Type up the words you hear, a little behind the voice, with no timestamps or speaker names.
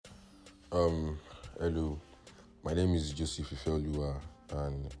Um, Hello, my name is Joseph Ifeoluwa,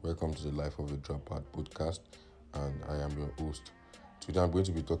 and welcome to the Life of a Dropout podcast. And I am your host. Today, I'm going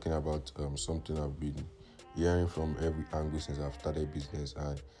to be talking about something I've been hearing from every angle since I've started business,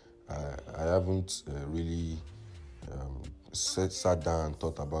 and I haven't really sat down and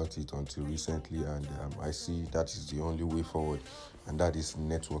thought about it until recently, and I see that is the only way forward, and that is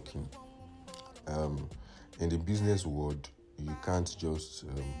networking. um, in the business world, you can't just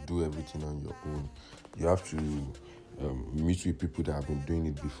do everything on your own. You have to meet with people that have been doing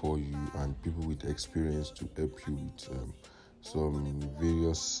it before you and people with experience to help you with some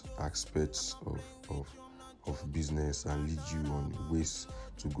various aspects of business and lead you on ways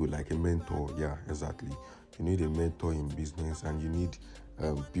to go, like a mentor. Yeah, exactly. You need a mentor in business, and you need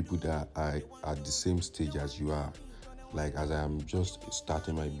people that are at the same stage as you are. Like, as I am just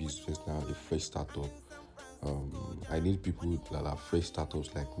starting my business now, a fresh startup, I need people that are fresh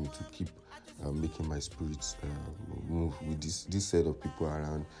startups like me to keep making my spirits move. With this set of people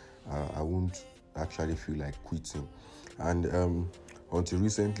around, I won't actually feel like quitting. And until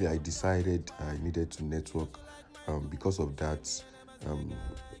recently, I decided I needed to network. Because of that, um,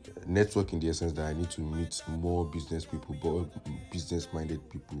 network in the essence that I need to meet more business people, more business-minded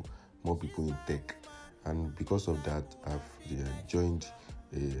people, more people in tech. And because of that, I've joined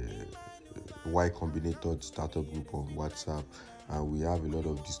a Y Combinator startup group on WhatsApp, and we have a lot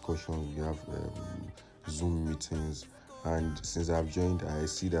of discussions. We have Zoom meetings, and since I've joined, I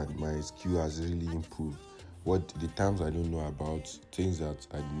see that my skill has really improved. What the terms I don't know about, things that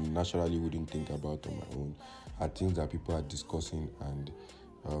I naturally wouldn't think about on my own, are things that people are discussing, and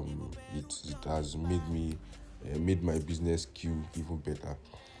it has made my business skill even better.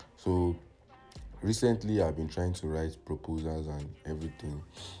 So recently, I've been trying to write proposals and everything,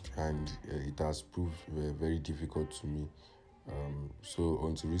 and it has proved very difficult to me. So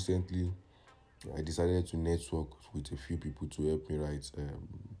until recently, I decided to network with a few people to help me write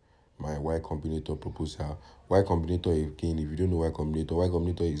my Y Combinator proposal. Y Combinator, again, if you don't know Y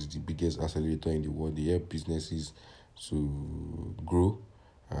Combinator is the biggest accelerator in the world. They help businesses to grow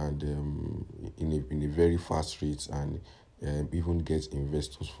and in a very fast rate, and even get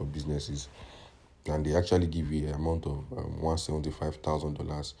investors for businesses. And they actually give you an amount of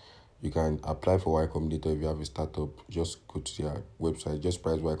 $175,000. You can apply for Y Combinator if you have a startup. Just go to their website, just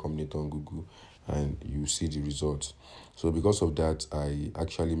price Y Combinator on Google, and you see the results. So because of that, I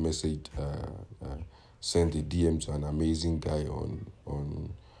actually sent a DM to an amazing guy on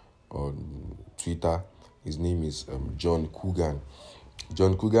Twitter. His name is John Coogan.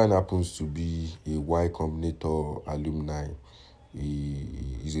 John Coogan happens to be a Y Combinator alumni. He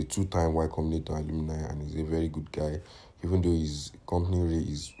is a two-time Y Combinator alumni, and he's a very good guy. Even though his company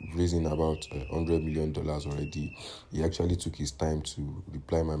is raising about $100 million already, he actually took his time to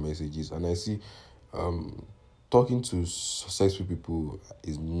reply my messages. And I see talking to successful people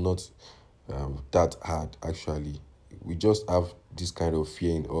is not that hard, actually. We just have this kind of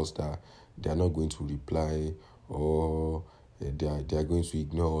fear in us that they are not going to reply, or they are going to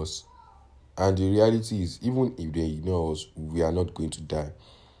ignore us. And the reality is, even if they ignore us, we are not going to die.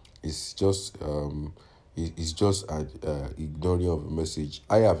 It's just ignoring of a message.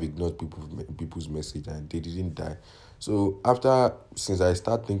 I have ignored people's message, and they didn't die. So since I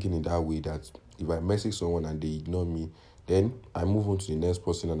start thinking in that way, that if I message someone and they ignore me, then I move on to the next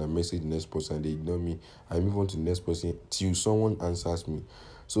person and I message the next person and they ignore me, I move on to the next person till someone answers me.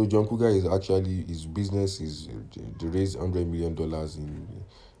 So John Cougar is actually, his business is they raised $100 million in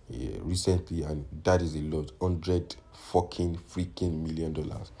recently, and that is a lot. 100 fucking freaking $1 million.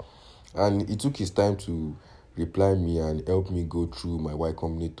 And it took his time to reply me and help me go through my Y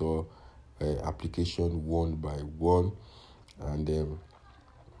Combinator application one by one, and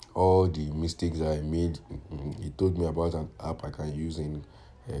all the mistakes I made. He told me about an app I can use in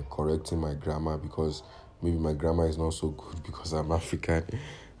correcting my grammar, because maybe my grammar is not so good because I'm African.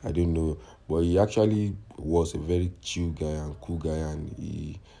 I don't know. But he actually was a very chill guy and cool guy, and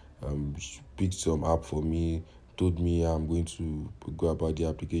he picked some app for me, told me how I'm going to go about the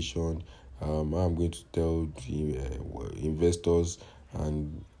application, how I'm going to tell the investors,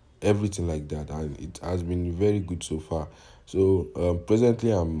 and everything like that. And it has been very good so far. So presently,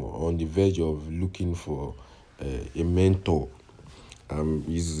 I'm on the verge of looking for a mentor.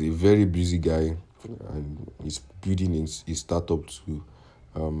 He's a very busy guy, and he's building his startup too.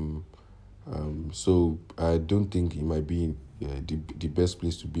 So I don't think he might be the best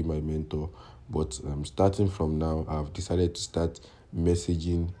place to be my mentor. But starting from now, I've decided to start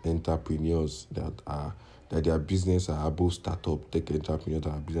messaging entrepreneurs that their business are above startup, tech entrepreneurs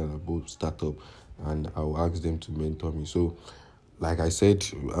that are business above startup, and I'll ask them to mentor me. So like I said,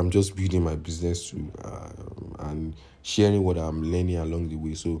 I'm just building my business to and sharing what I'm learning along the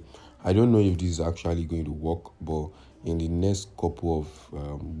way. So I don't know if this is actually going to work, but in the next couple of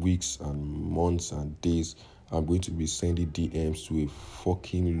weeks and months and days, I'm going to be sending DMs to a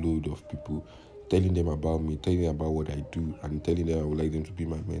fucking load of people, telling them about me, telling them about what I do, and telling them I would like them to be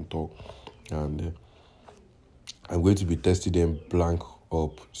my mentor. And I'm going to be testing them blank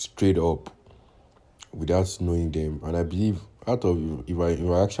up, straight up, without knowing them. And I believe out of if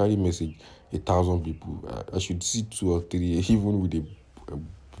I actually message 1,000 people, I should see two or three, even with a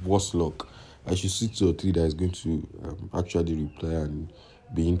worse luck, I should see two or three that is going to actually reply and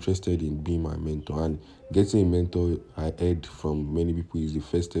be interested in being my mentor. And getting a mentor, I heard from many people, is the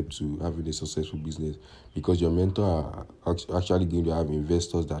first step to having a successful business, because your mentor are actually going to have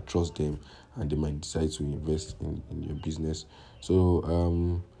investors that trust them, and they might decide to invest in your business.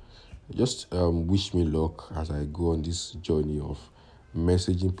 So just wish me luck as I go on this journey of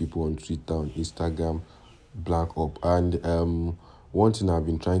messaging people on Twitter, on Instagram, blank up. And one thing I've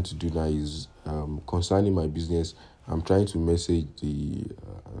been trying to do now is concerning my business, I'm trying to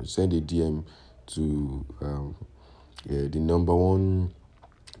send a DM to the number one,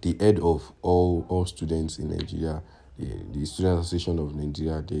 the head of all students in Nigeria, the Student Association of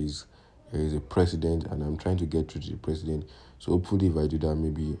Nigeria. There is a president, and I'm trying to get through to the president. So hopefully, if I do that,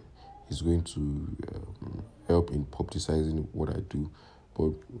 maybe it's going to help in publicizing what I do.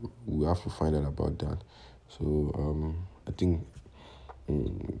 But we have to find out about that. So I think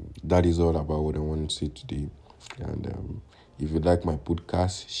that is all about what I want to say today. And if you like my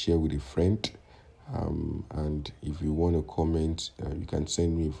podcast, share with a friend. And if you want to comment, you can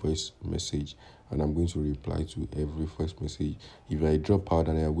send me a voice message, and I'm going to reply to every voice message. If I drop out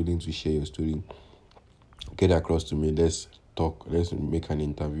and I are willing to share your story, get across to me. Let's talk. Let's make an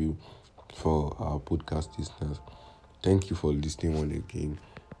interview for our podcast listeners. Thank you for listening once again.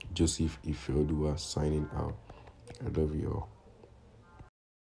 Joseph Ifeoluwa signing out. I love you all.